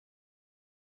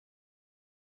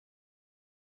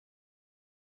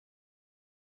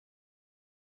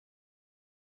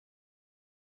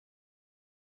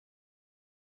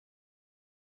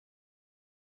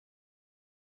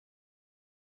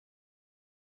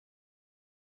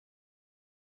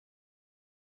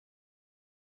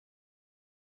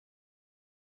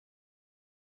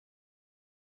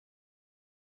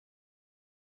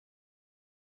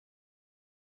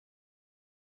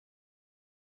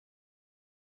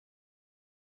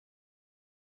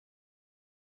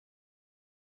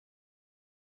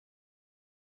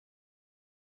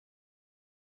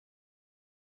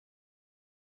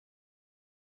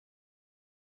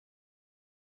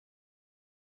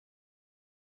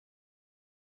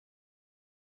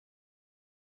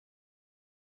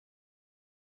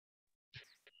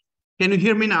Can you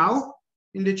hear me now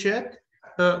in the chat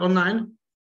online?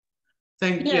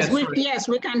 Yes,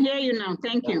 we can hear you now.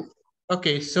 Thank you.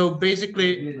 Okay, so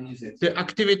basically the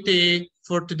activity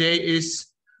for today is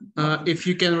if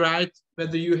you can write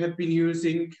whether you have been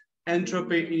using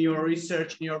entropy in your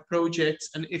research, in your projects,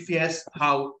 and if yes,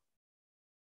 how.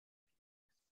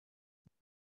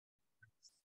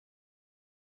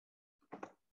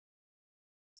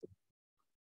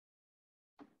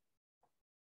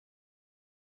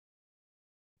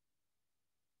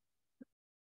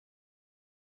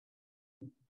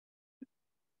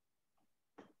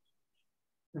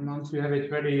 And once you have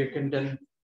it ready, you can then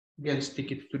again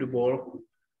stick it to the wall.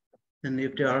 And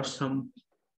if there are some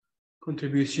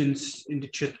contributions in the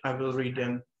chat, I will read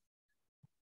them.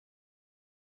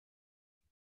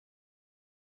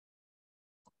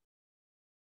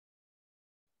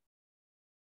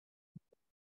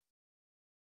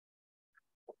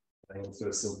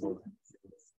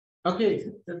 Okay,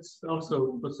 that's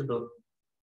also possible.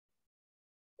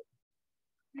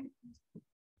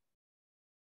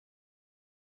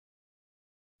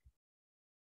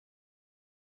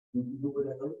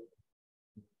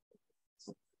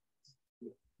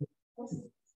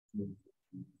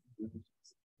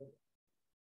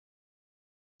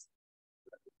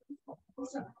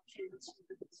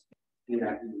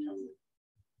 Yeah.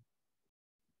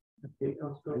 Okay,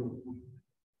 also,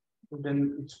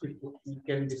 then it's good we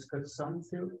can discuss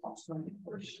something.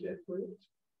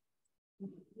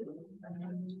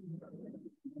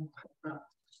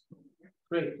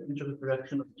 Great, into the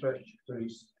production of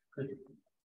trajectories. Good.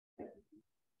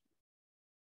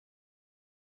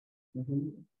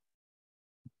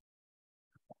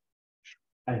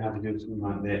 I have used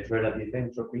the relative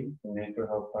entropy to measure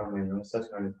how far my research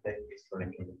can take is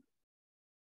connected.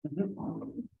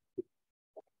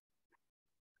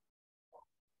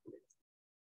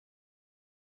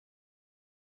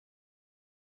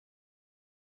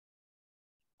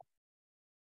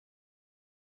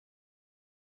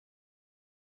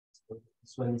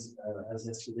 This one is as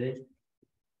yesterday,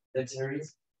 that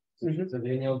series. So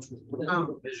they know to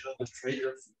measure the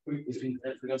trade-off between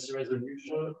frequency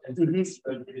resolution and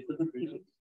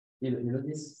you know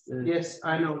this? Yes,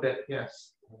 I know that.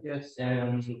 Yes, yes.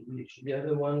 And the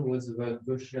other one was about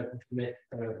Gaussian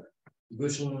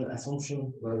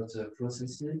assumption about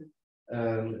processes,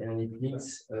 and it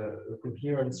links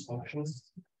coherence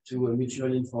functions to a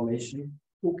mutual information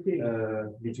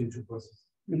between two processes.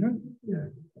 Yeah.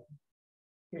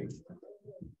 Okay.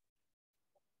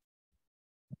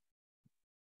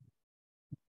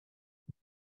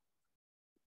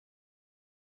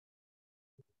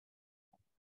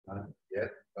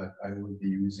 Yet, but I will be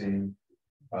using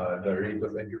the rate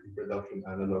of entropy production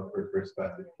analog for first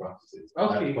passage processes.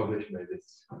 Okay. I published my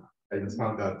list. I just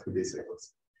found out 2 days ago.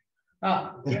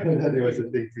 That there was a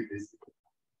thing 2 days ago.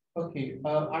 Okay.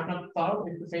 Arnav Pal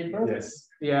is the paper? Yes.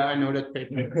 Yeah, I know that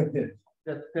paper.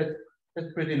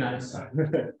 That's pretty nice.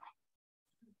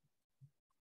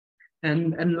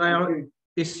 And Lyle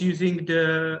is using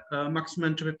the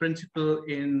maximum entropy principle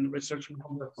in research on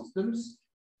complex systems.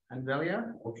 And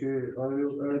Velia? Okay, I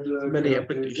will add many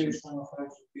applications of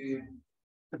entropy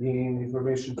in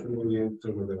information theory and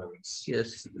thermodynamics.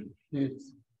 Yes.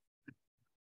 Yes.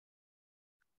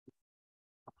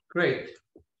 Great.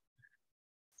 I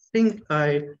think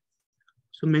I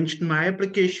mentioned my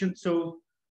application. So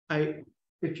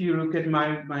if you look at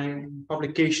my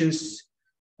publications,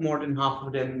 more than half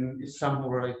of them is somehow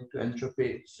related to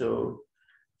entropy. So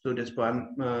that's why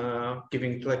I'm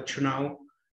giving the lecture now.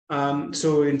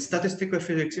 So in statistical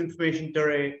physics, information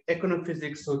theory,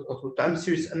 econophysics, so also time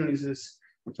series analysis,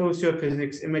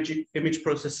 sociophysics, image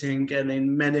processing, and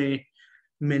in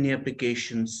many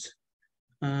applications.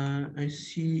 I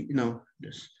see, no,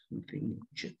 there's something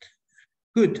legit.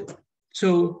 Good.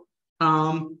 So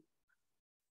I'm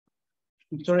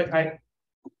sorry, I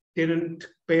didn't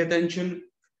pay attention.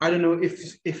 I don't know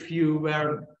if you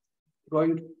were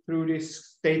going through this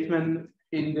statement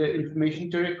in the information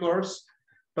theory course,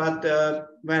 but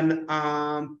when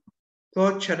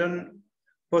Claude Chadon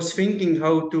was thinking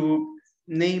how to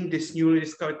name this newly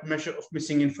discovered measure of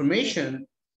missing information,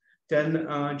 then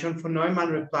John von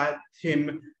Neumann replied to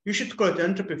him, you should call it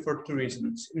entropy for 2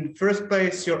 reasons. In the first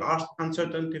place, your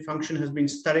uncertainty function has been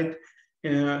studied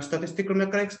in statistical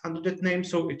mechanics under that name,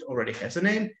 so it already has a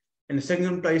name. In the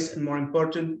second place, and more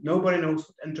important, nobody knows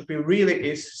what entropy really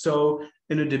is. So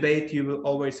in a debate, you will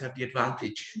always have the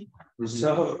advantage.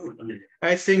 So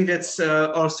I think that's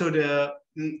also the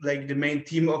main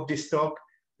theme of this talk,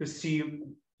 to see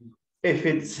if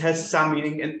it has some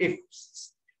meaning and if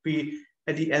we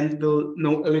at the end will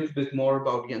know a little bit more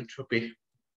about the entropy.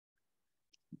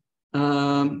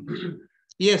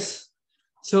 Yes,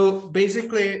 so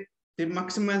basically the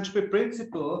maximum entropy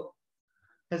principle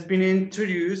has been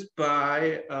introduced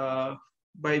by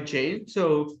Jane.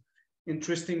 So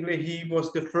interestingly, he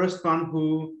was the first one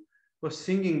who was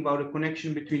thinking about a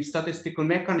connection between statistical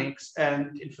mechanics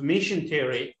and information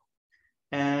theory.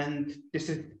 And this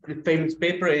is the famous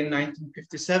paper in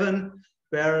 1957,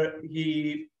 where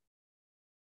he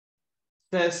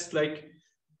says like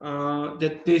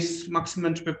that this maximum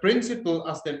entropy principle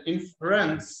as an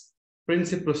inference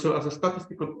principle, so as a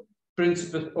statistical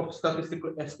principle of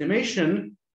statistical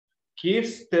estimation,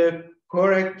 gives the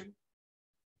correct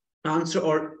answer,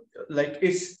 or like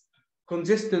is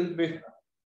consistent with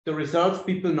the results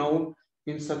people know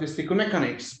in statistical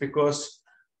mechanics, because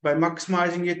by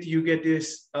maximizing it, you get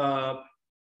this, by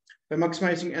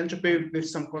maximizing entropy with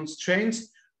some constraints,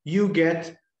 you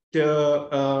get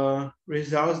the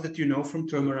results that you know from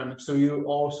thermodynamics. So you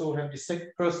also have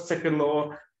the first, second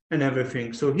law and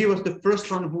everything. So he was the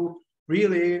first one who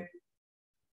really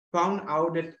found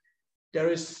out that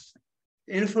there is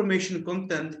information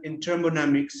content in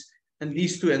thermodynamics and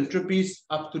these two entropies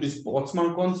up to this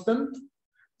Boltzmann constant,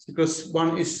 because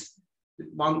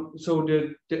so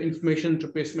the information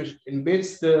entropy is measured in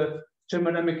bits, the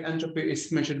thermodynamic entropy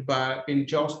is measured in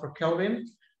joules per Kelvin.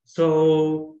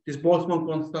 So this Boltzmann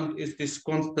constant is this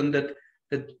constant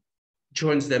that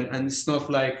joins them, and it's not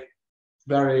like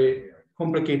very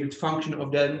complicated function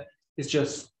of them. It's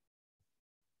just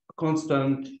a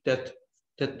constant that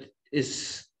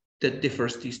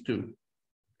differs these two.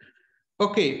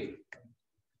 Okay,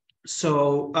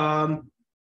 so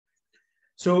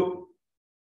so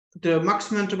the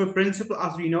maximum entropy principle,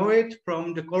 as we know it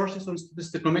from the courses on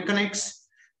statistical mechanics,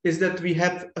 is that we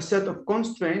have a set of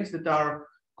constraints that are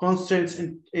constraints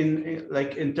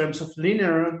in terms of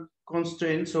linear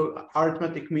constraints, so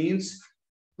arithmetic means,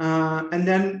 and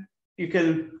then you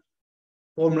can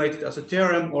formulate it as a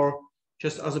theorem or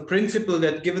just as a principle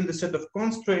that given the set of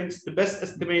constraints, the best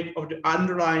estimate of the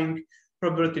underlying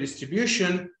probability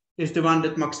distribution is the one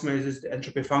that maximizes the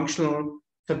entropy functional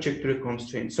subject to the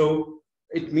constraint. So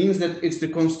it means that it's the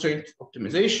constraint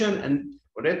optimization, and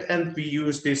for that end we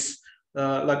use this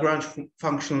Lagrange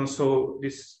functional, so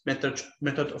this method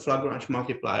of Lagrange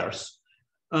multipliers.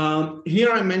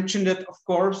 Here I mentioned that, of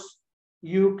course,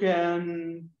 you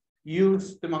can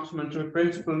use the maximum entropy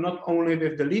principle not only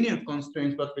with the linear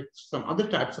constraints, but with some other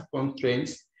types of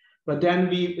constraints. But then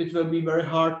it will be very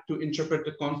hard to interpret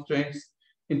the constraints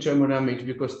in thermodynamics,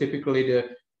 because typically the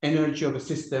energy of a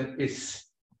system is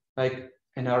like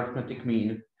an arithmetic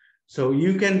mean. So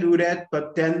you can do that,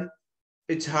 but then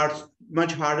it's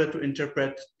much harder to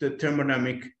interpret the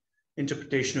thermodynamic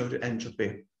interpretation of the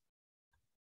entropy.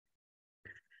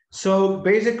 So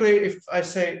basically, if I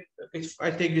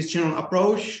take this general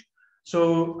approach,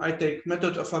 so I take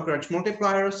method of Lagrange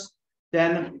multipliers,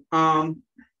 then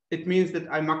it means that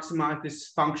I maximize this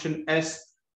function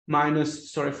S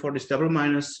minus, sorry for this double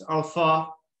minus alpha,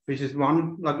 which is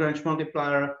one Lagrange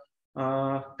multiplier,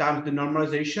 times the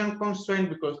normalization constraint,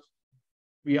 because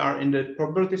we are in the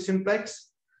probability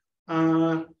simplex,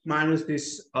 minus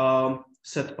this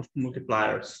set of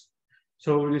multipliers.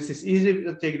 So this is easy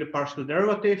to take the partial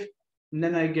derivative, and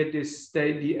then I get this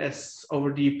ds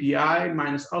over dpi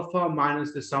minus alpha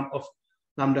minus the sum of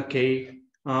lambda k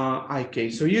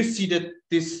ik. So you see that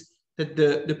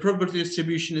the probability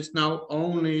distribution is now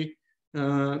only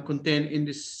contained in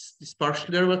this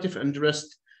partial derivative, and the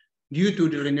rest, due to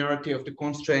the linearity of the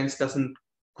constraints, doesn't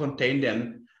contain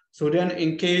them. So then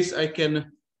in case I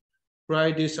can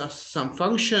write this as some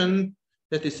function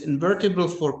that is invertible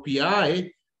for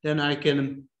pi, then I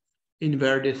can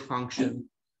invert this function.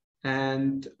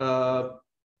 And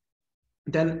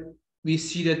then we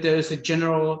see that there is a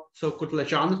general so-called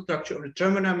Legendre structure of the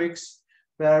thermodynamics,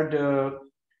 where the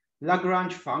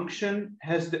Lagrange function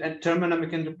has the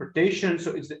thermodynamic interpretation.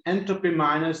 So it's the entropy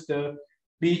minus the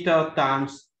beta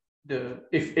times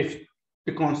if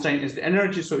the constraint is the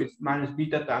energy, so it's minus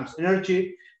beta times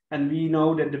energy. And we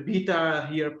know that the beta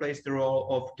here plays the role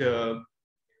of the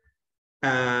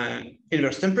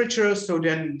inverse temperature. So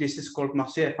then this is called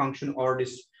Massier function, or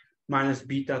this minus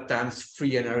beta times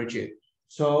free energy.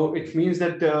 So it means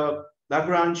that the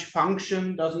Lagrange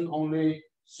function doesn't only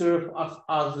serve us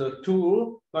as a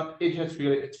tool, but it has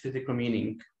really its physical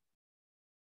meaning.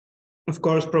 Of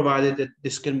course, provided that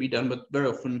this can be done, but very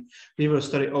often we will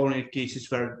study only cases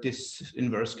where this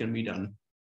inverse can be done.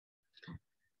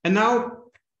 And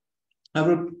now I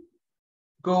will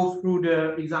go through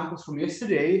the examples from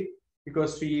yesterday,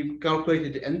 because we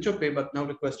calculated the entropy, but now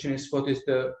the question is what is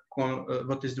the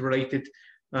related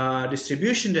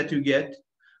distribution that you get.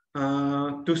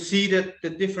 to see that the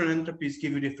different entropies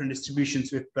give you different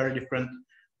distributions with very different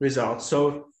results.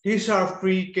 So these are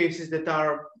three cases that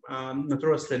are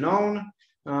notoriously known.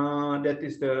 That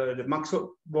is the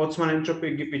Maxwell-Boltzmann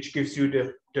entropy, which gives you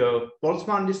the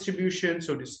Boltzmann distribution.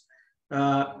 So this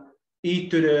e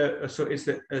to the so it's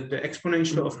the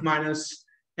exponential of minus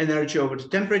energy over the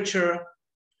temperature.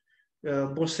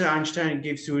 Bose-Einstein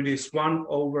gives you this 1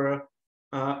 over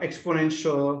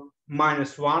exponential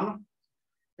minus 1,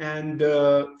 and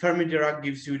Fermi-Dirac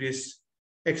gives you this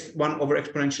 1 over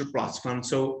exponential plus 1.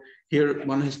 So here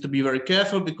one has to be very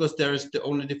careful because there is the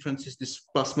only difference is this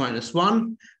plus minus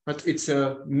 1, but it's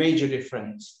a major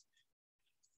difference,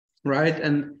 right?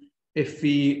 And if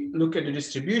we look at the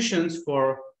distributions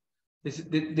for this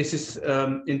is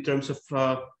in terms of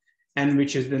n,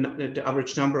 which is the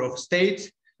average number of states.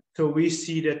 So we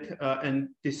see that, and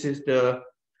this is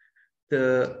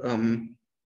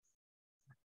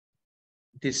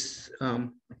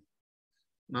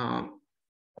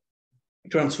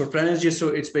transfer of energy. So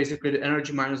it's basically the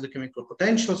energy minus the chemical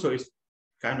potential. So it's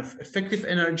kind of effective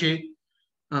energy.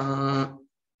 And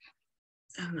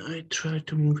I try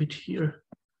to move it here.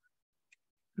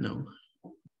 No,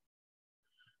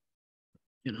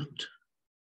 you're not.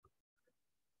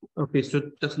 Okay, so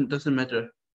it doesn't matter.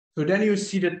 So then you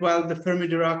see that while the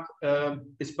Fermi-Dirac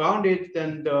is bounded,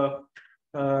 then the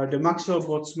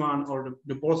Maxwell-Boltzmann or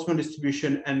the Boltzmann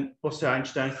distribution and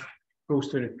Bose-Einstein goes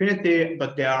to infinity,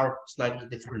 but they are slightly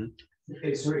different.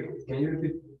 Okay, sorry, can you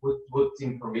repeat what the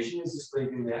information is displayed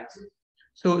in the axis?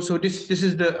 So this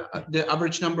is the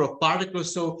average number of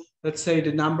particles. So let's say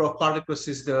the number of particles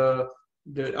is the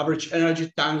average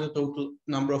energy times the total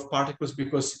number of particles,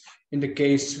 because in the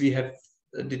case we have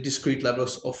the discrete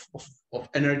levels of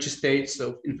energy states.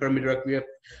 So in Fermi-Dirac we have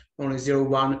only 0,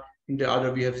 1. In the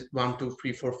other we have 1, 2,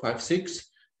 3, 4, 5, 6,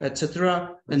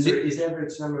 etc. And so is the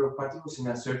average number of particles in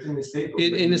a certain state?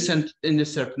 In a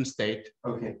certain state.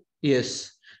 Okay.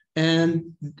 Yes,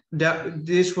 and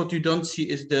this what you don't see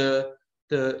is the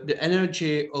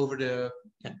energy over the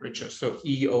temperature. So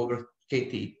E over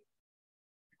kT.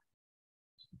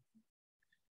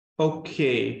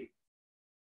 Okay.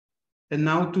 And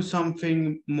now to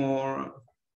something more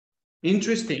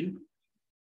interesting.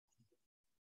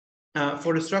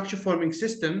 For the structure forming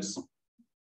systems, so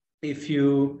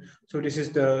this is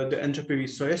the entropy we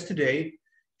saw yesterday,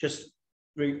 just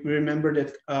remember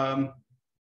that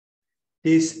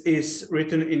this is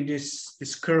written in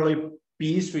this curly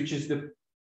piece, which is the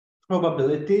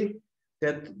probability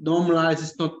that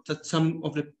normalizes not that sum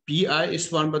of the pi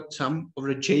is 1, but sum of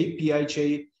the j,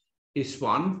 pij is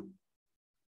 1.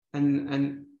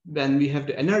 And when we have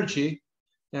the energy,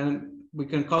 then we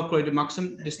can calculate the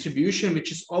maximum distribution,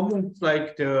 which is almost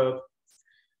like the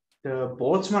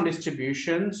Boltzmann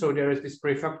distribution. So there is this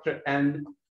prefactor n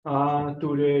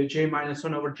to the j minus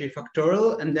 1 over j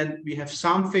factorial, and then we have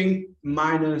something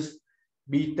minus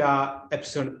beta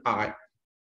epsilon I.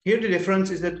 Here the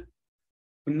difference is that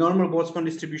in normal Boltzmann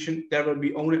distribution, there will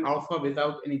be only alpha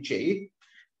without any j.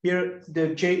 Here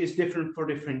the j is different for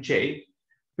different j,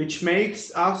 which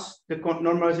makes us the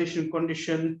normalization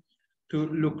condition to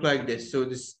look like this. So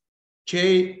this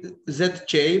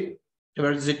zj,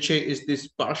 where zj is this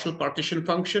partial partition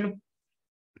function,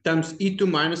 times e2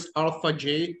 minus alpha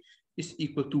j is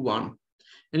equal to 1.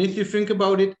 And if you think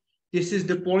about it, this is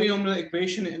the polynomial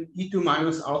equation in e2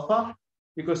 minus alpha,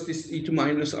 because this is e2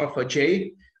 minus alpha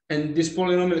j, and this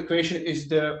polynomial equation is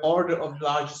the order of the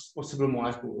largest possible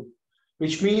molecule,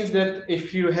 which means that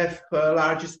if you have a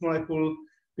largest molecule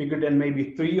bigger than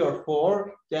maybe 3 or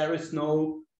 4, there is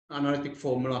no analytic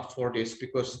formula for this,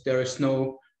 because there is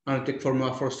no analytic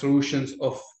formula for solutions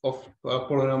of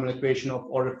polynomial equation of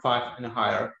order 5 and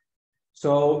higher.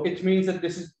 So it means that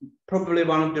this is probably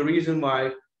one of the reasons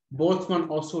why Boltzmann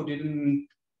also didn't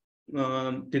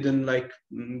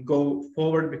go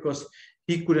forward, because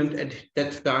he couldn't at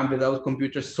that time without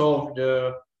computers solve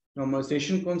the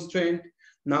normalization constraint.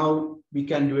 Now we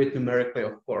can do it numerically,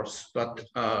 of course, but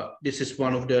this is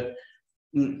one of the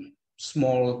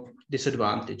small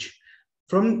disadvantage.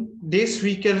 From this,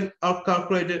 we can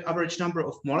calculate the average number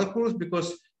of molecules,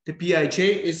 because the Pij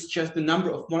is just the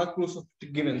number of molecules of the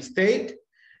given state.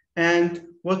 And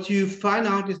what you find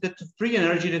out is that the free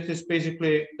energy, that is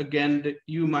basically, again, the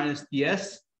U minus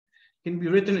ds, can be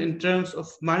written in terms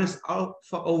of minus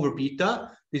alpha over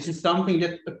beta. This is something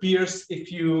that appears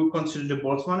if you consider the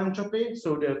Boltzmann entropy.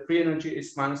 So the free energy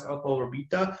is minus alpha over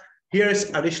beta. Here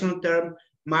is additional term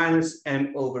minus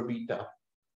m over beta.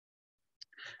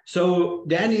 So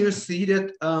then you see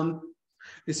that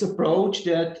this approach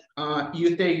that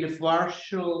you take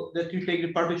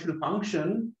the partial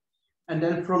function, and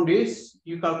then from this,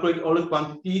 you calculate all the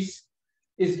quantities.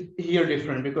 Is here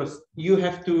different because you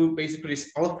have to basically this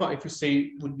alpha, if you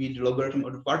say would be the logarithm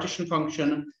of the partition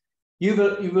function, you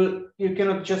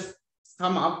cannot just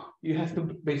sum up. You have to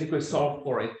basically solve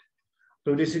for it.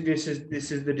 So this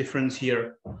is the difference here.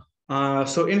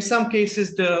 So in some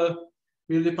cases, the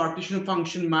partition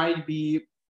function might be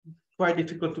quite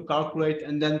difficult to calculate,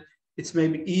 and then it's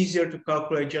maybe easier to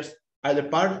calculate just either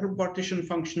partition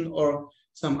function or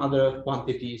some other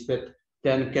quantities that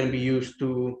then can be used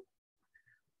to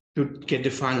get the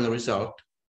final result.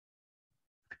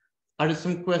 Are there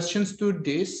some questions to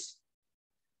this?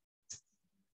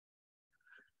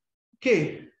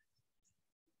 Okay,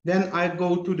 then I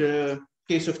go to the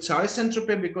case of Charles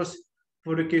entropy, because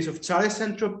for the case of Charles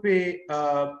entropy,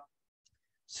 what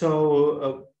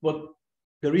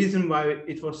the reason why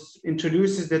it was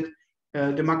introduced is that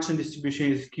the maximum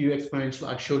distribution is Q exponential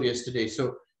I showed yesterday.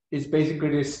 So it's basically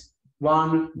this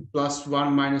 1 plus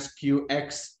 1 minus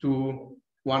Qx to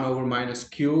 1 over minus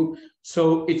Q.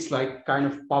 So it's like kind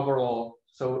of power law.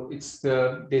 So it's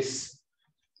this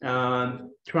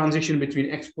transition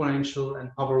between exponential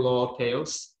and power law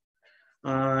tails,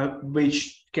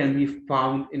 which can be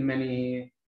found in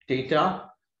many data.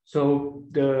 So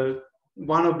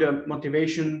one of the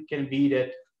motivation can be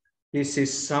that this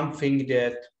is something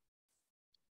that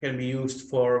can be used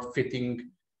for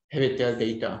fitting heavy tail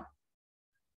data.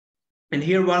 And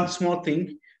here one small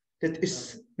thing that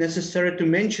is necessary to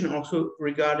mention also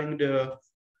regarding the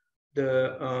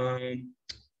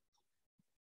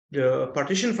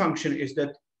partition function is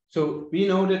that, so we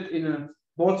know that in a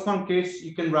Boltzmann case,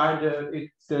 you can write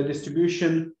the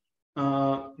distribution,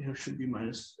 here should be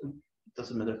minus, it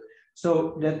doesn't matter.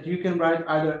 So that you can write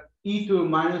either e to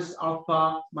minus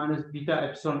alpha minus beta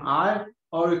epsilon I,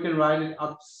 or you can write it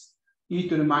as e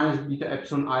to the minus beta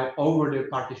epsilon I over the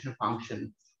partition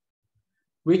function.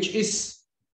 Which is,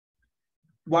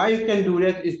 why you can do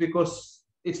that is because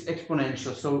it's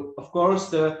exponential. So of course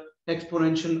the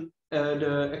exponential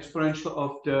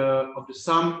of the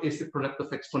sum is the product of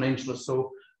exponentials.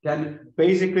 So then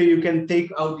basically you can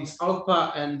take out this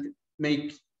alpha and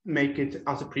make it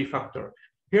as a prefactor.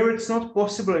 Here it's not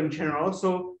possible in general.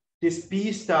 So this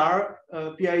P star,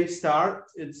 PI star,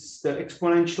 it's the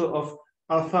exponential of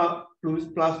alpha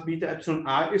plus beta epsilon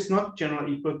I is not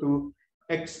generally equal to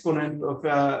exponent of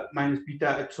minus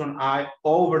beta epsilon I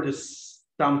over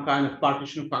some kind of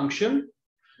partition function.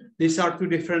 These are two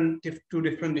different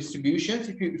distributions.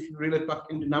 If you really plug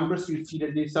in the numbers, you see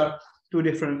that these are two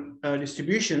different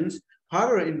distributions.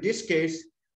 However, in this case,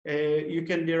 you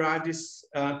can derive this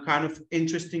kind of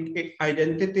interesting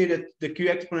identity that the Q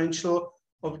exponential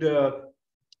of the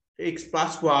x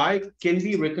plus y can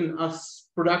be written as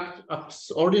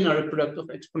ordinary product of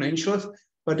exponentials,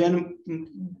 but then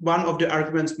one of the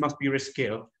arguments must be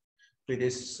rescaled with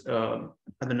this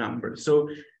other number. So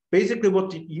basically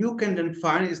what you can then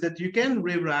find is that you can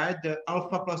rewrite the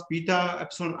alpha plus beta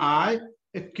epsilon I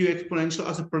at Q exponential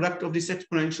as a product of these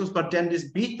exponentials, but then this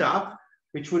beta,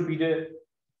 which would be the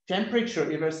temperature,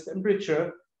 inverse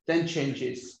temperature, then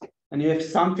changes. And you have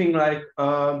something like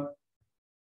a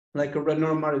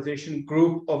renormalization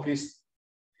group of this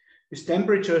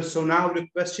temperature. So now the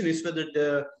question is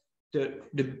whether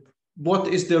what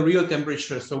is the real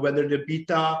temperature? So whether the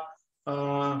beta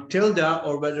tilde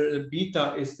or whether the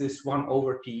beta is this 1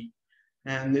 over T.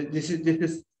 And this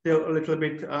is still a little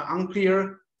bit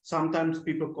unclear. Sometimes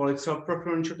people call it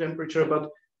self-preferential temperature, but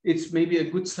it's maybe a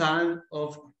good sign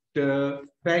of the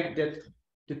fact that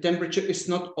the temperature is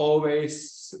not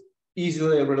always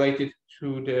easily related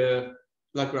to the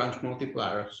Lagrange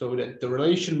multiplier, so that the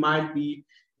relation might be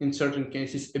in certain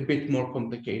cases a bit more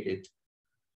complicated.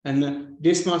 And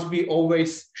this must be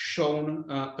always shown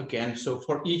again. So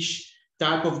for each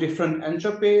type of different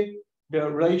entropy, the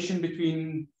relation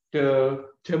between the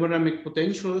thermodynamic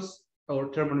potentials or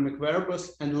thermodynamic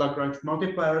variables and Lagrange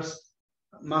multipliers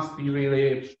must be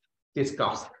really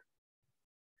discussed.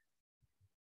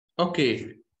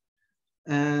 Okay,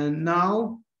 and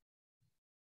now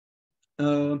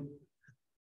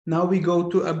we go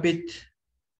to a bit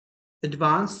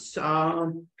advanced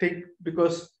thing,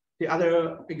 because the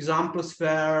other examples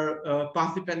were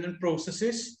path-dependent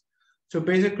processes. So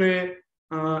basically,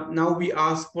 now we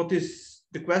ask, what is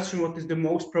the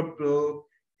most probable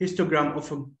histogram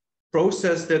of a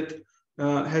process that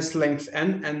has length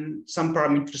n and some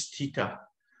parameters theta.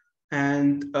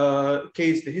 And k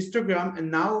is the histogram,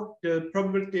 and now the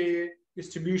probability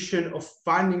distribution of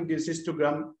finding this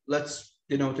histogram, let's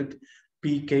denote it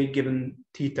pk given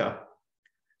theta.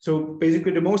 So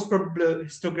basically, the most probable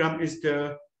histogram is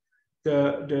the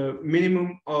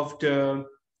minimum of the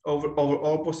over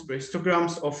all possible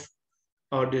histograms of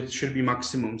this should be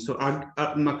maximum. So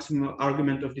maximum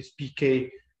argument of this pk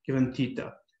given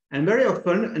theta. And very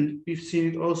often, and we've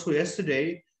seen it also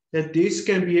yesterday, that this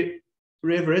can be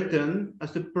rewritten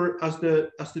as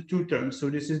the two terms. So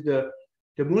this is the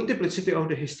multiplicity of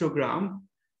the histogram,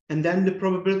 and then the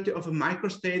probability of a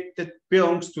microstate that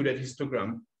belongs to that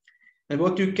histogram. And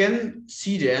what you can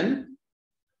see then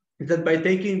is that by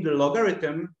taking the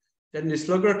logarithm, then this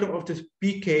logarithm of this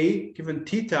pk given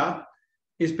theta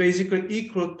is basically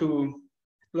equal to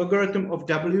logarithm of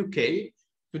wk.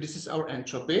 So this is our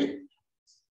entropy.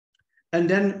 And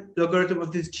then logarithm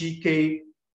of this gk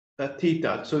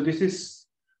theta. So this is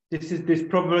this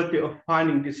probability of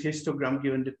finding this histogram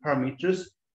given the parameters.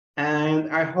 And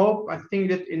I think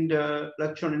that in the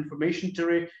lecture on information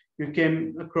theory, you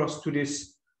came across to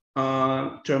this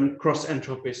term cross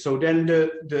entropy. So then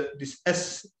this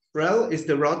SREL is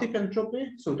the relative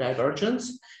entropy, so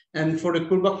divergence. And for the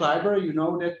Kullback library, you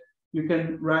know that you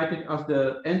can write it as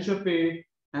the entropy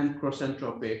and cross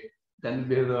entropy, then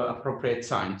with the appropriate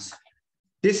signs.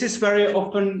 This is very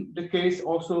often the case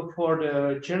also for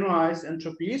the generalized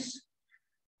entropies,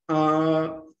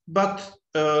 but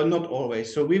not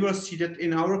always. So we will see that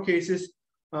in our cases,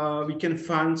 we can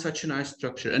find such a nice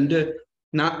structure. And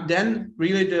then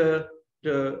really the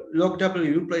log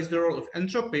W plays the role of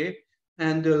entropy,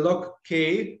 and the log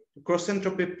K, the cross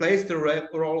entropy, plays the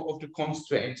role of the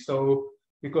constraint. So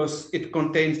because it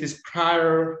contains this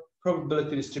prior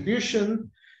probability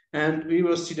distribution, and we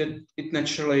will see that it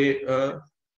naturally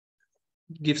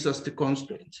gives us the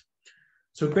constraints.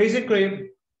 So basically,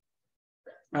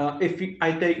 if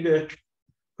I take the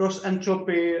cross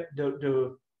entropy,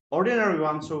 the ordinary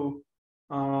one, so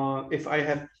if I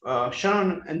have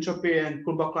Shannon entropy and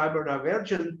Kullback-Leibler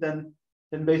divergence, then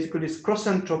basically this cross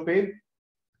entropy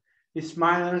is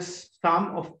minus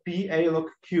sum of PA log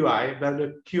QI, where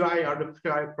the QI are the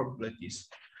prior probabilities.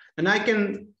 And I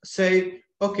can say,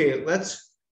 okay, let's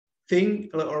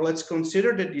think, or let's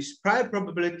consider that these prior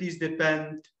probabilities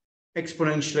depend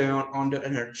exponentially on the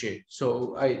energy.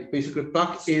 So I basically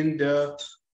plug in the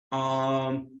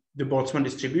Boltzmann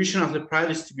distribution as the prior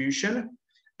distribution,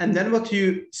 and then what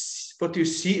you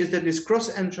see is that this cross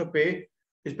entropy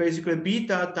is basically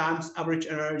beta times average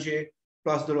energy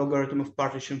plus the logarithm of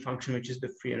partition function, which is the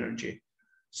free energy.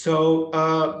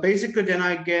 So basically, then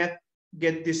I get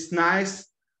this nice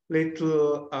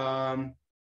little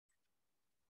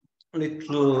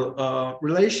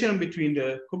relation between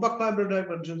the Kullback-Leibler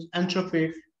divergence,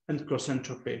 entropy, and cross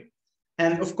entropy.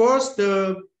 And of course,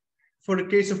 for the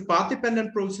case of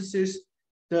path-dependent processes,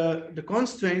 the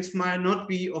constraints might not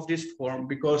be of this form,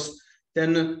 because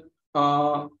then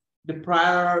the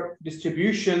prior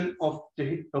distribution of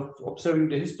observing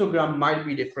the histogram might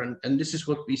be different, and this is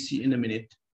what we see in a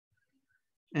minute.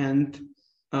 And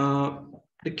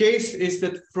the case is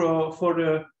that for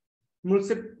the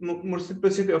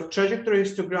multiplicity of trajectory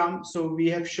histogram, so we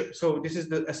have so this is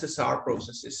the SSR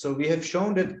processes. So we have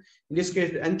shown that in this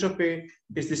case the entropy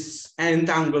is this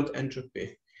entangled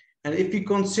entropy. And if we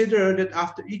consider that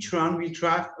after each run we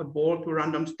drive a ball to a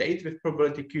random state with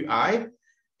probability QI,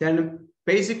 then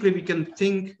basically we can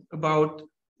think about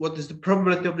what is the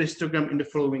probability of the histogram in the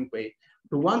following way.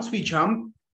 So once we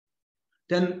jump,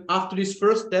 then after this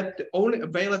first step, the only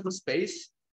available space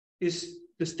is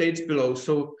the states below.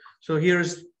 So here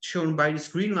is shown by this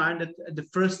green line that at the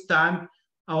first time,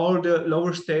 all the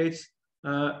lower states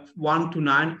 1 to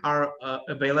 9 are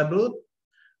available.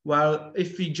 While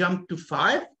if we jump to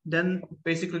 5, then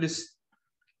basically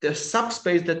the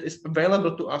subspace that is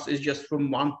available to us is just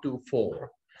from 1 to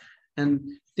 4.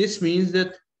 And this means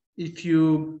that if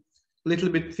you a little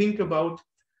bit think about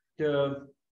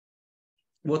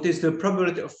what is the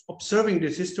probability of observing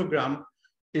this histogram,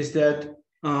 is that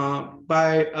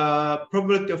by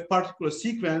probability of particular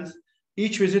sequence,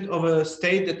 each visit of a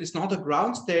state that is not a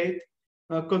ground state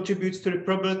contributes to the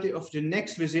probability of the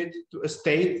next visit to a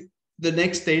state, the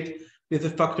next state, with a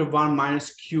factor 1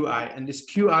 minus QI. And this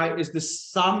QI is the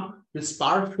sum, the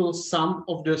partial sum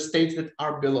of the states that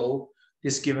are below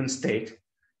this given state.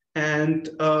 And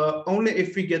only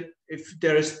if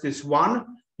there is this 1,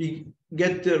 we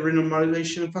get the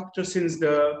renormalization factor since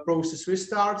the process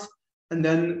restarts, and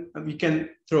then we can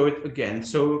throw it again.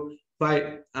 So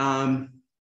by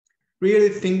really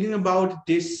thinking about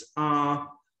this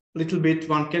little bit,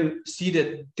 one can see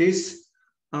that this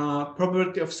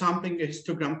probability of sampling the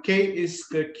histogram K is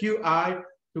the QI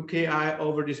to KI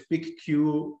over this big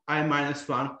Q I minus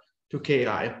 1 to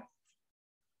KI.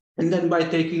 And then by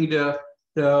taking the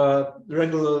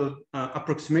regular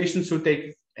approximation, so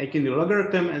taking the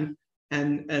logarithm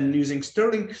and using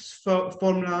Stirling's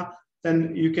formula,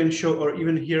 then you can show, or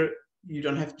even here, you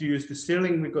don't have to use the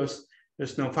Stirling because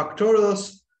there's no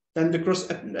factorials. Then the cross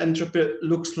entropy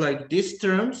looks like this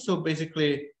term. So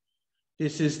basically,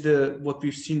 this is what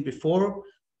we've seen before,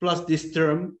 plus this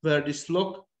term where this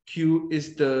log Q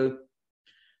is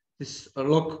this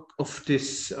log of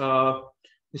this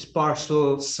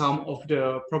partial sum of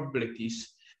the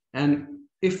probabilities. And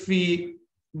if we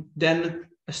then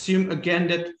assume again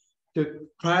that the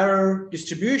prior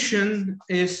distribution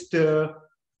is the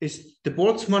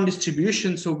Boltzmann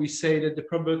distribution, so we say that the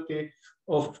probability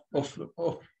of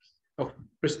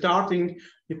restarting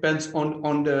depends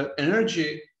on the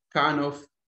energy kind of,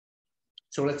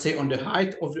 so let's say on the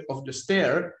height of the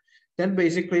stair, then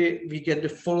basically we get the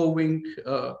following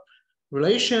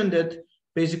relation, that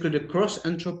basically the cross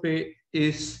entropy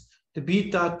is the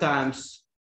beta times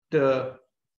the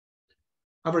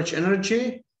average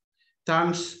energy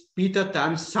times beta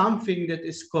times something that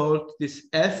is called this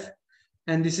F,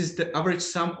 and this is the average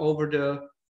sum over the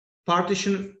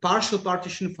partial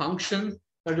partition function,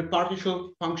 where the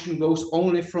partial function goes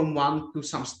only from 1 to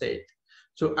some state.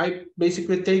 So I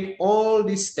basically take all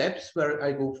these steps where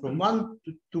I go from 1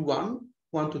 to 1,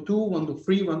 1 to 2, 1 to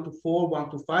 3, 1 to 4,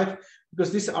 1 to 5,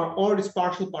 because these are all these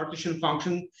partial partition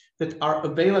functions that are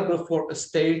available for a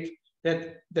state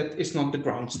that is not the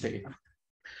ground state.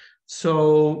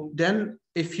 So then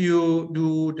if you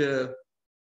do the,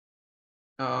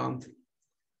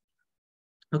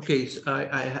 okay, so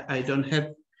I don't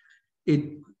have it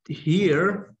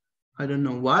here. I don't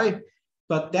know why.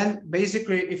 But then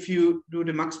basically, if you do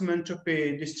the maximum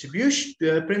entropy distribution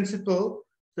principle,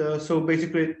 so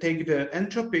basically take the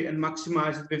entropy and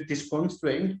maximize it with this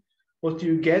constraint, what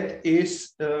you get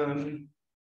is, I'm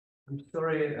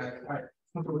sorry, I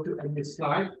forgot to end this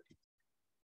slide,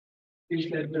 is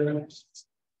that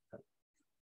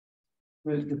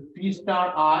with the P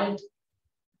star I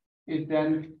is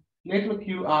then little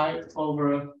qi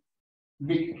over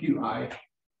big qi.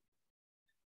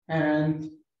 And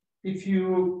if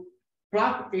you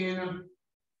plug in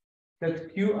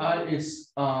that qi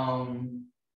is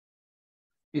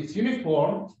it's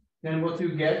uniform, then what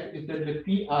you get is that the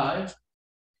pi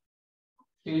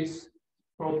is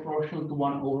proportional to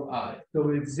 1 over I. So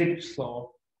it's Zipf's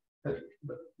law.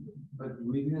 But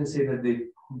we didn't say that the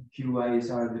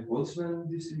QIs are the Boltzmann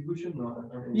distribution, no?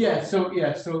 Yeah.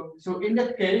 So in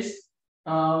that case,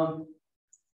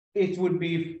 it would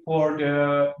be for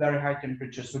the very high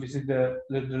temperature. So this is the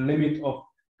limit of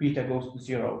beta goes to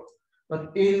 0.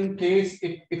 But in case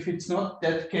if it's not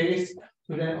that case,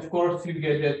 so then of course you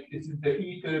get that this is the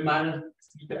e to the minus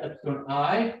beta epsilon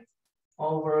I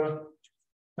over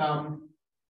some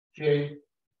j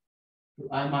to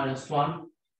I minus 1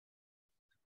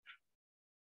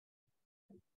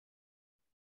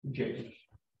 j.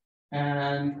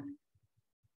 And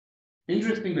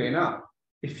interestingly enough,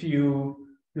 if you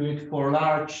do it for a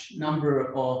large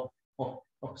number of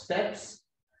steps,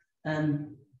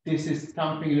 and this is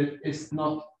something that is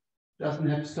not, doesn't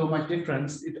have so much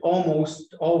difference, it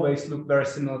almost always looks very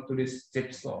similar to this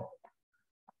Zipf's law.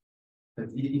 But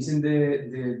isn't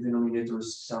the denominator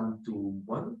sum to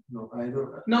 1? No, I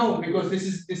don't. No, because this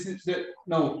is the,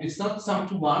 no, it's not sum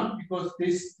to 1, because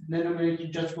this denominator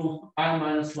just goes to I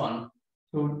minus 1.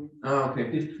 So okay.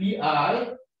 This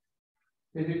pi,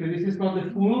 basically this is not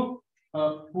the full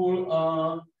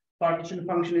partition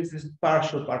function, it's this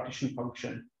partial partition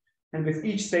function. And with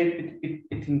each state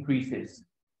it increases.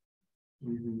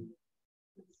 Mm-hmm.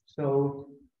 So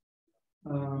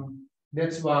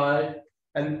that's why,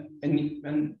 and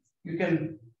you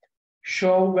can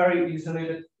show very easily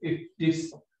that if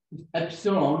this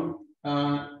epsilon,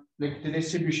 like the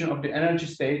distribution of the energy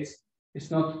states,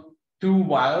 is not too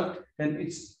wild, then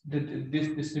it's this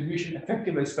distribution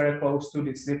effectively is very close to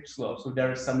this Zipf's law. So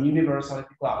there is some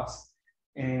universality class,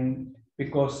 and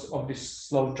because of this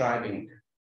slow driving.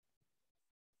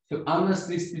 So unless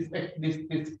this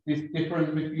difference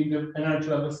between the energy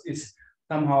levels is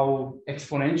somehow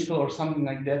exponential or something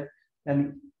like that,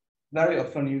 then very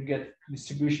often you get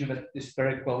distribution that is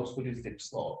very close to this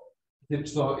Zipf's law.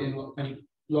 Zipf's law in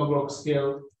log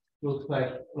scale looks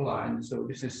like a line. So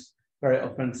this is very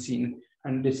often seen,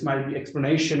 and this might be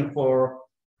explanation for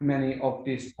many of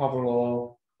these power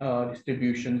law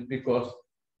distributions, because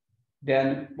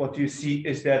then what you see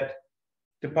is that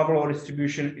the power law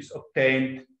distribution is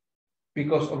obtained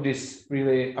because of this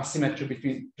really asymmetry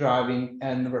between driving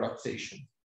and relaxation.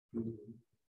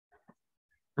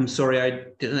 I'm sorry, I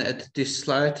didn't add this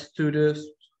slide to the,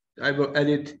 I will add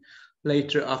it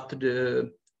later after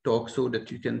the talk so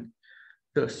that you can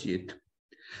see it.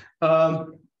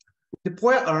 The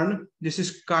Poisson, this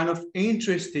is kind of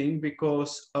interesting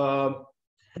because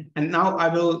And now I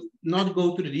will not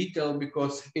go to the detail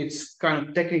because it's kind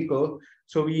of technical.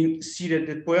 So we see that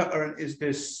the Poya is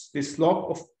this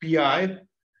log of pi,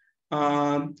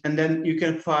 and then you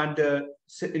can find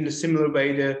in a similar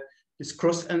way this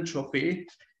cross entropy,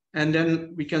 and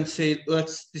then we can say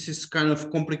this is kind of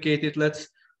complicated. Let's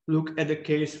look at a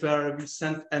case where we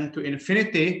send n to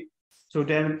infinity. So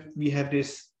then we have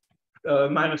this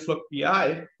minus log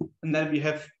pi, and then we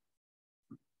have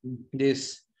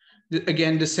this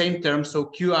again the same term. So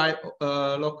qi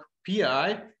log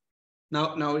pi.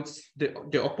 Now it's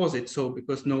the opposite. So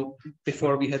because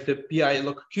before we had the pi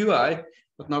log qi,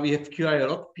 but now we have qi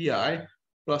log pi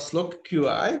plus log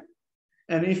qi.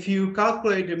 And if you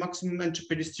calculate the maximum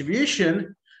entropy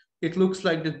distribution, it looks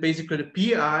like that basically the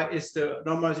pi is the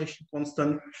normalization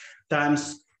constant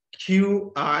times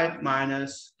qi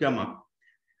minus gamma.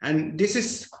 And this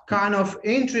is kind of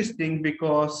interesting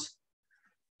because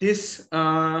this,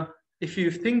 if you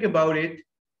think about it,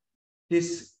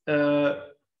 this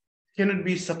cannot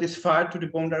be satisfied to the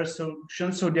boundary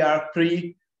solution. So there are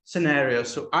three scenarios.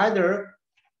 So either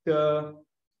the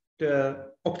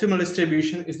optimal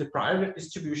distribution is the private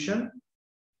distribution,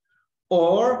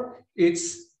 or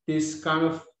it's this kind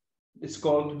of, it's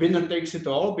called winner takes it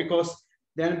all, because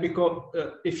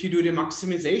if you do the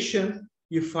maximization,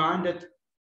 you find that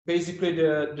basically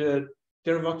the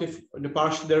derivative, the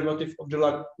partial derivative of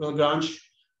the Lagrange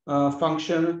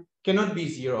function cannot be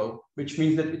zero, which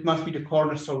means that it must be the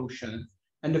corner solution.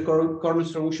 And the corner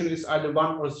solution is either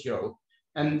 1 or 0.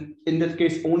 And in that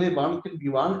case, only one can be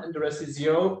 1 and the rest is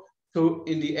 0. So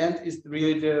in the end, it's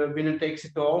really the winner takes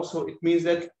it all. So it means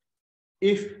that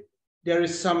if there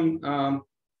is some,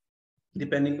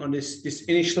 depending on this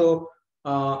initial,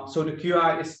 so the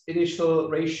QI is initial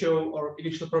ratio or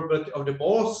initial probability of the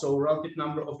balls, so relative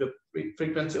number of the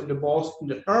frequency of the balls in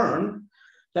the urn,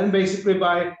 then basically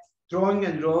by drawing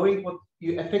and drawing, what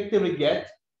you effectively get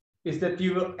is that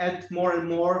you will add more and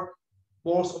more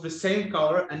balls of the same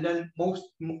color, and then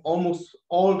almost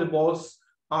all the balls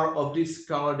are of this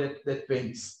color that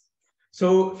wins.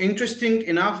 So interesting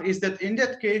enough is that in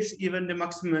that case, even the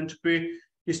maximum entropy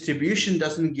distribution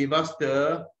doesn't give us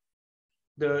the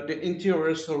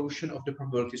interior solution of the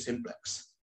probability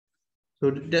simplex.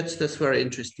 So that's very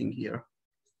interesting here.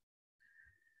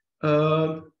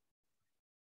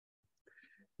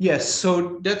 Yes,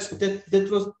 so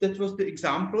that was the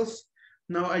examples.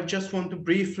 Now I just want to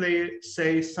briefly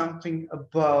say something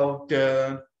about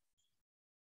the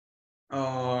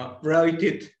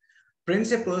related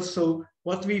principles. So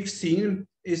what we've seen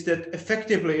is that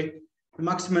effectively the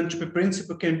maximum entropy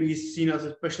principle can be seen as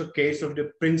a special case of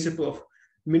the principle of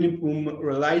minimum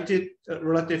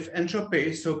relative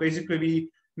entropy. So basically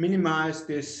we minimize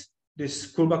this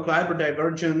Kullback-Leibler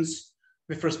divergence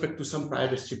with respect to some prior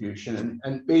distribution.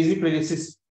 And basically this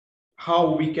is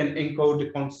how we can encode the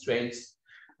constraints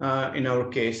in our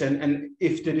case. And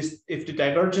if the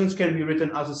divergence can be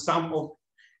written as a sum of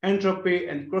entropy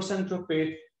and cross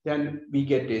entropy, then we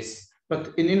get this.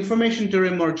 But in information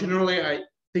theory more generally, I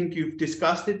think you've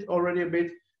discussed it already a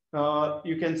bit.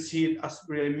 You can see it as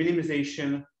really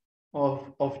minimization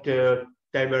of the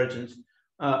divergence.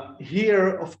 Here,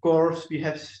 of course, we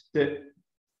have the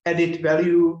added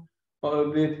value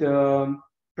with the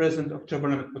present of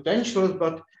thermodynamic potentials,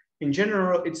 but in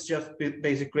general, it's just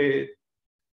basically,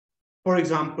 for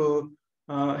example,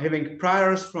 having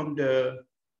priors from the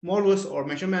models or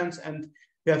measurements, and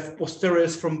we have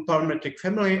posteriors from parametric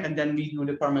family, and then we do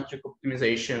the parametric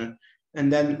optimization.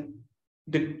 And then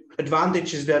the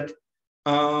advantage is that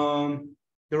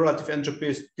the relative entropy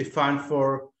is defined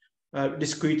for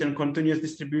discrete and continuous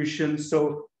distributions.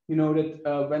 So you know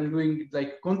that when doing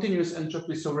like continuous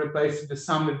entropy, so replace the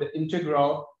sum with the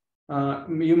integral,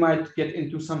 you might get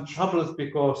into some troubles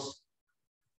because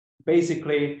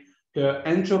basically the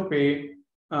entropy,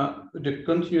 the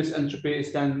continuous entropy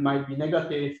is then might be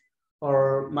negative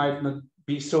or might not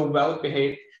be so well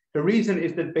behaved. The reason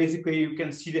is that basically you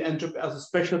can see the entropy as a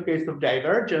special case of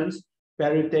divergence,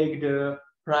 where you take the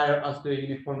prior as the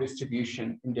uniform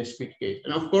distribution in the discrete case.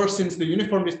 And of course, since the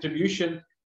uniform distribution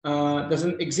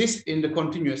doesn't exist in the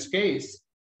continuous case,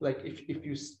 like if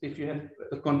you have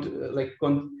a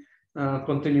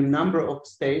continuum number of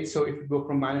states, so if you go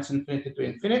from -infinity to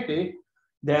infinity,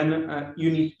 then you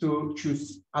need to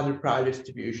choose other prior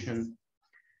distribution.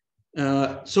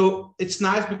 So it's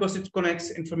nice because it connects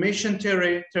information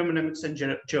theory, thermodynamics, and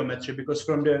geometry, because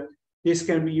from this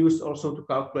can be used also to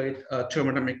calculate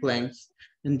thermodynamic length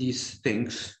and these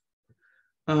things.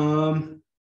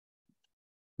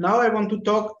 Now I want to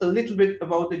talk a little bit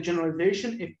about the generalization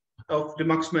of the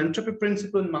maximum entropy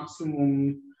principle and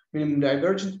minimum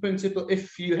divergence principle.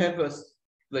 If you have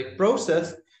like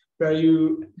process where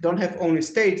you don't have only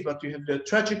states, but you have the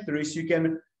trajectories, you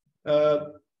can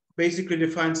basically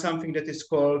define something that is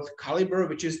called caliber,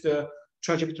 which is the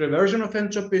trajectory version of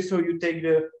entropy. So you take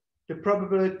the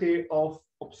probability of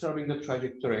observing the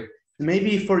trajectory.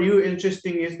 Maybe for you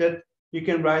interesting is that you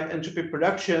can write entropy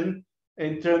production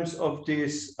in terms of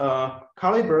this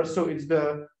caliber. So it's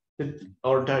the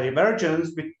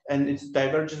divergence, and it's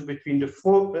divergence between the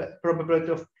full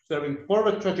probability of observing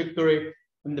forward trajectory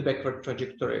and the backward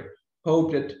trajectory.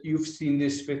 Hope that you've seen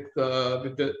this with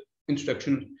the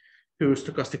introduction to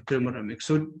stochastic thermodynamics.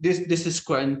 So this is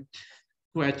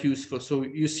quite useful. So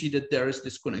you see that there is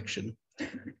this connection.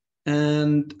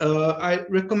 And I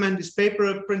recommend this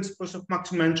paper, Principles of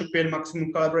Maximum Entropy and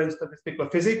Maximum Caliber in Statistical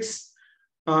Physics.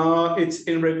 It's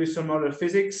in reducer model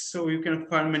physics, so you can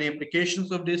find many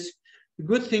applications of this. The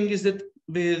good thing is that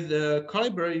with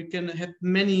caliber, you can have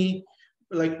many,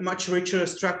 like much richer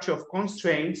structure of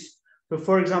constraints. So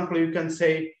for example, you can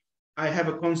say, I have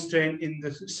a constraint in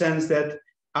the sense that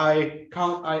I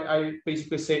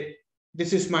basically say,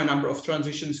 this is my number of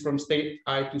transitions from state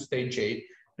I to state J.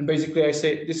 And basically I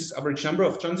say, this is average number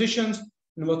of transitions,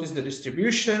 and what is the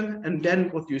distribution? And then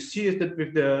what you see is that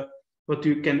with what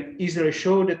you can easily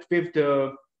show that with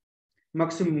the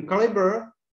maximum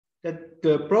caliber, that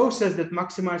the process that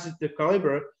maximizes the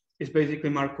caliber is basically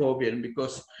Markovian,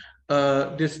 because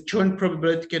this joint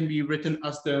probability can be written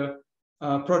as the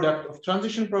product of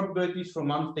transition probabilities from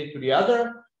one state to the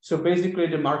other. So basically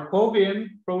the Markovian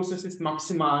processes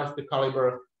maximize the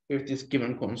caliber with this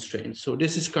given constraint. So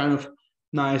this is kind of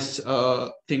nice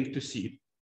thing to see.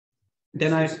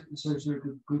 Then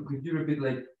could you repeat,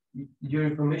 like, your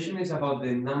information is about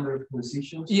the number of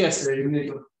positions? Yes.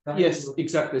 Yes,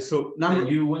 exactly. So number,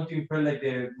 you want to infer like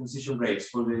the position rates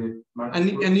for the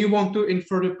market, and you want to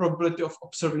infer the probability of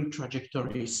observing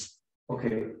trajectories.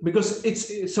 Okay. Because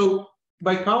it's so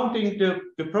by counting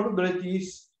the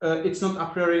probabilities, it's not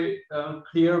a priori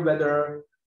clear whether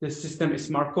the system is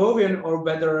Markovian or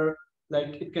whether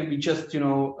like it can be just, you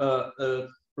know, a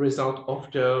result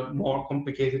of the more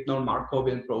complicated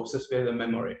non-Markovian process with the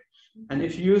memory. And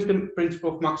if you use the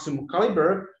principle of maximum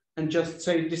caliber and just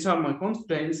say, these are my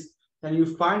constraints, then you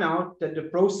find out that the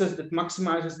process that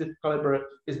maximizes the caliber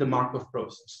is the Markov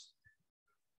process.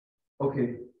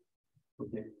 Okay.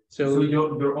 Okay. So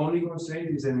your only constraint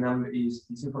is a number, is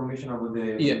information about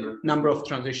the number of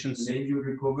transitions. Then you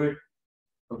recover.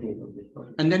 Okay.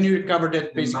 And then you recover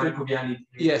that basically.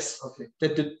 Yes. Okay.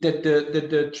 That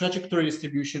the trajectory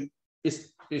distribution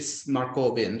is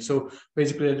Markovian. So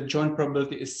basically the joint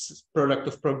probability is product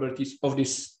of probabilities of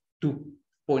these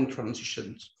 2-point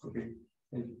transitions. Okay.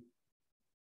 Thank you.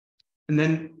 And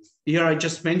then here I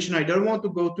just mentioned, I don't want to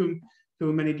go to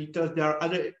many details. There are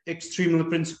other extreme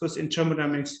principles in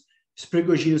thermodynamics,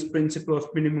 Prigoghine's principle of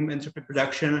minimum entropy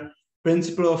production,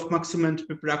 principle of maximum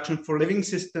entropy production for living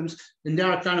systems, and they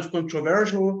are kind of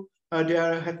controversial. They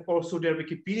have also their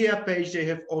Wikipedia page. They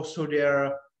have also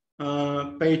their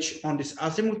page on this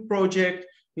Azimuth project.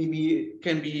 Maybe it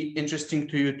can be interesting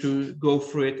to you to go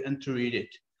through it and to read it.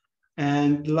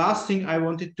 And the last thing I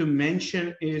wanted to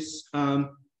mention is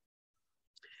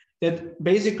that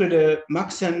basically the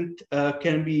Maxent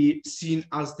can be seen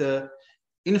as the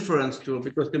inference tool,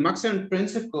 because the Maxent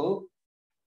principle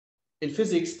in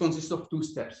physics consists of 2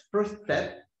 steps. First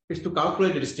step is to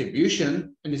calculate the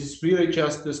distribution, and this is really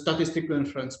just the statistical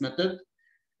inference method.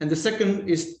 And the second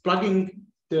is plugging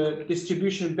the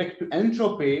distribution back to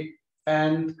entropy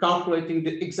and calculating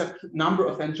the exact number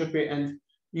of entropy and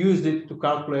use it to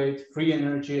calculate free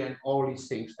energy and all these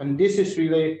things. And this is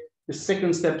really the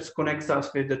second step connects us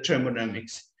with the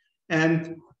thermodynamics.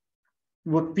 And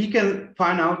what we can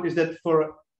find out is that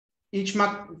for each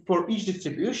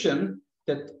distribution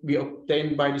that we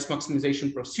obtain by this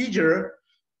maximization procedure,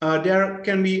 there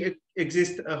can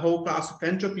exist a whole class of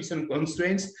entropies and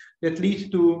constraints that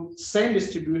lead to same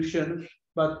distribution,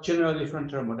 but generally different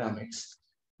thermodynamics.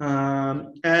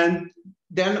 And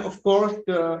then, of course,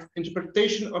 the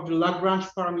interpretation of the Lagrange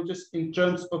parameters in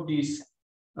terms of these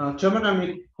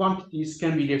thermodynamic quantities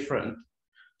can be different.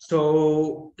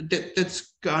 So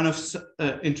that's kind of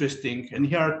interesting. And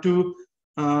here are 2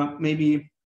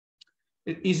 maybe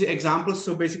easy examples.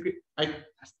 So basically,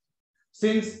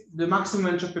 since the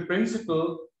maximum entropy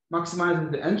principle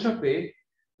maximizes the entropy,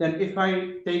 then if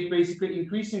I take basically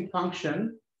increasing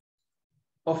function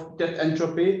of that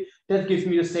entropy, that gives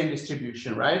me the same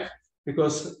distribution, right?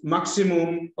 Because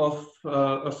maximum of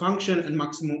a function and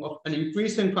maximum of an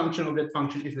increasing function of that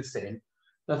function is the same.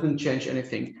 Doesn't change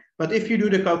anything. But if you do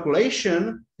the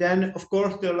calculation, then of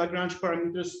course the Lagrange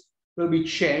parameters will be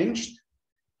changed.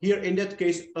 Here in that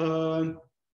case,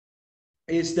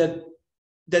 is that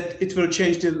it will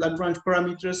change the Lagrange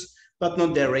parameters, but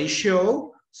not the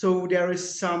ratio. So there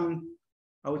is some,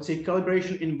 I would say,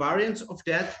 calibration invariance of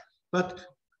that. But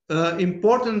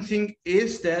important thing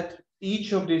is that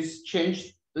each of these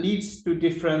changes leads to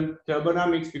different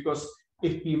thermodynamics, because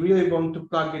if we really want to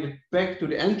plug it back to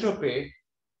the entropy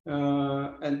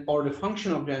or the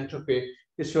function of the entropy,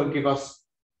 this will give us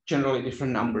generally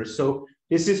different numbers. So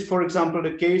this is, for example,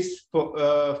 the case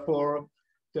for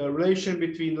the relation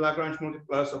between Lagrange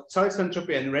multipliers of Thales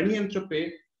entropy and Renyi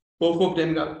entropy. Both of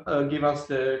them give us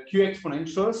the Q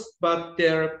exponentials, but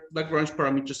their Lagrange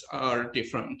parameters are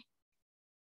different.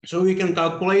 So we can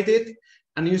calculate it,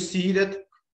 and you see that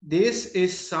this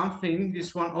is something,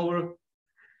 this 1 over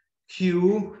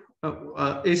Q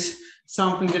is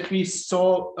something that we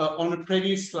saw on the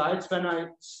previous slides when I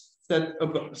said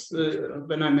about,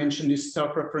 when I mentioned this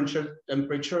self-referential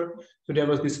temperature. So there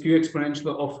was this Q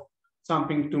exponential of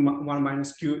something to 1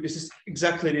 minus Q. This is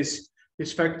exactly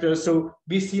this factor. So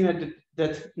we see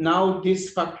that now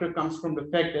this factor comes from the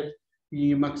fact that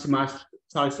we maximize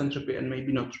Thales entropy and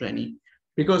maybe not Renyi.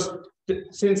 Because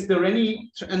since the Renyi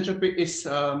entropy is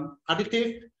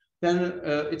additive, then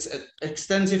it's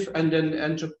extensive, and then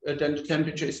the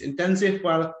temperature is intensive,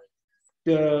 while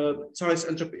the Thales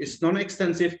entropy is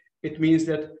non-extensive. It means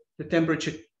that the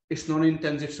temperature is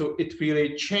non-intensive, so it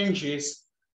really changes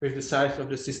with the size of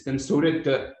the system, so that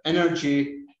the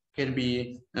energy can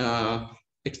be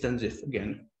extensive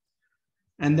again.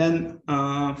 And then,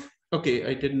 okay,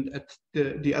 I didn't add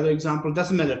the other example,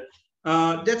 doesn't matter.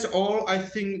 That's all. I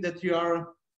think that you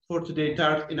are for today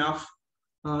tired enough.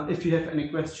 If you have any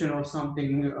question or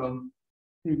something,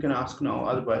 you can ask now.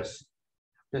 Otherwise,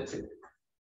 that's it.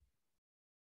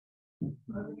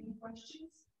 Any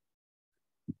questions?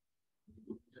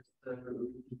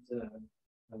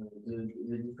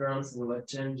 The difference will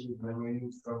change when we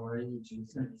move from Renyi to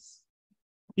Thales.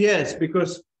 Yes,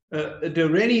 because the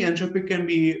Renyi entropy can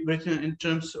be written in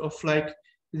terms of like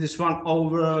this 1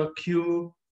 over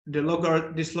Q,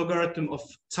 this logarithm of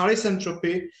Thales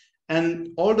entropy. And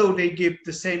although they give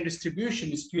the same distribution,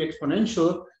 this Q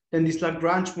exponential, then these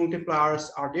Lagrange multipliers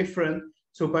are different.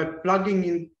 So by plugging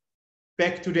in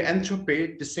back to the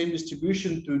entropy, the same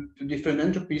distribution to different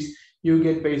entropies, you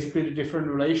get basically the different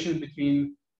relation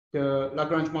between the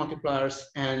Lagrange multipliers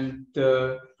and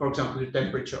the, for example, the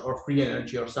temperature or free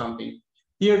energy or something.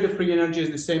 Here, the free energy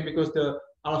is the same because the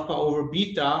alpha over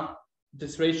beta,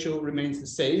 this ratio remains the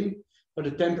same, but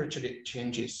the temperature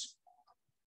changes.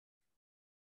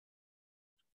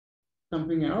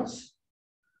 Something else?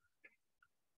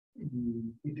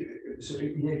 So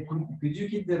yeah, could you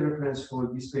give the reference for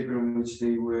this paper in which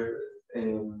they were,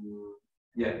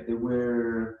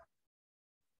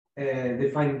 they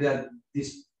find that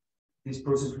this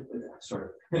process, sorry,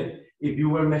 if you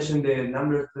were measuring the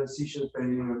number of transitions per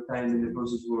unit of time in the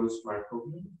process was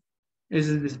Markovian? Is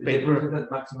it this paper that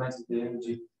maximizes the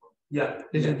energy? Yeah.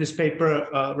 This is this paper,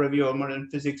 Review of Modern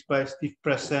Physics by Steve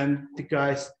Press and the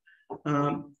guys.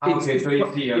 Okay, so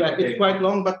it's here. Yeah, okay. it's quite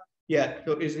long, but yeah,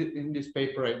 so is it in this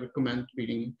paper? I recommend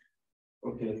reading it.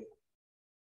 Okay.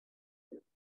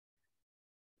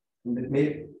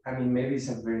 Maybe, I mean, maybe it's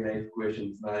a very naive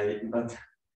question, but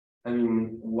I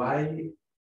mean, why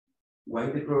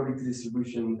the probability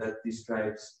distribution that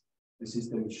describes the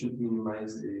system should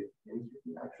minimize the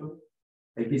entropy actually?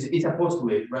 Like it's a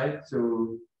postulate, right?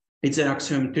 So it's an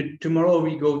axiom. Tomorrow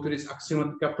we go to this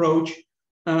axiomatic approach.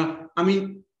 I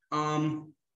mean,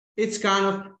 it's kind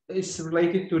of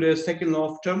related to the second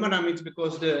law of thermodynamics,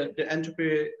 because the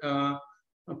entropy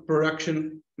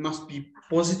production must be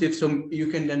positive, so you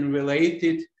can then relate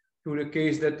it to the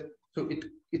case that so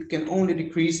it can only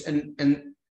decrease, and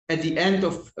at the end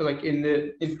of, like, in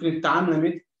the infinite time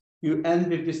limit, you end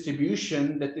with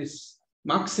distribution that is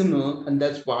maximal, and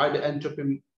that's why the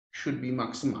entropy should be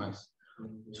maximized.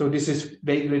 So this is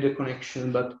vaguely the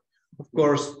connection, but of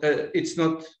course it's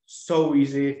not so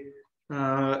easy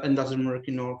and doesn't work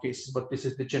in all cases, but this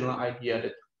is the general idea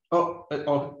that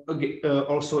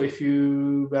also, if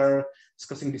you were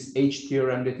discussing this H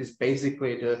theorem, that is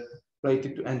basically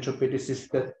related to entropy. This is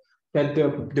that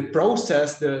the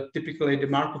process, typically the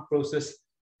Markov process,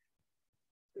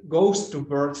 goes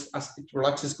towards, as it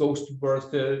relaxes, goes towards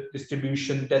the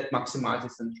distribution that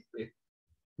maximizes entropy.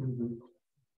 mm-hmm.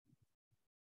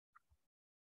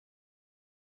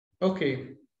 Okay.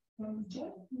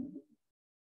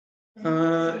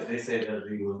 They say that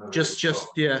we will have Just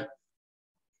yeah.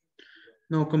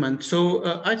 No comment.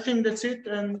 So I think that's it,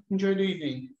 and enjoy the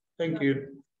evening. Thank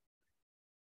you.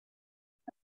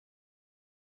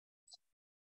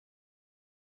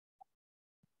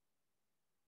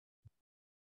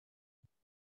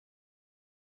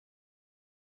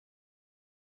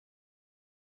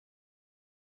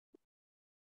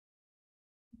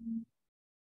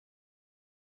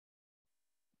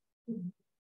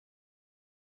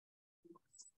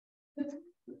 it.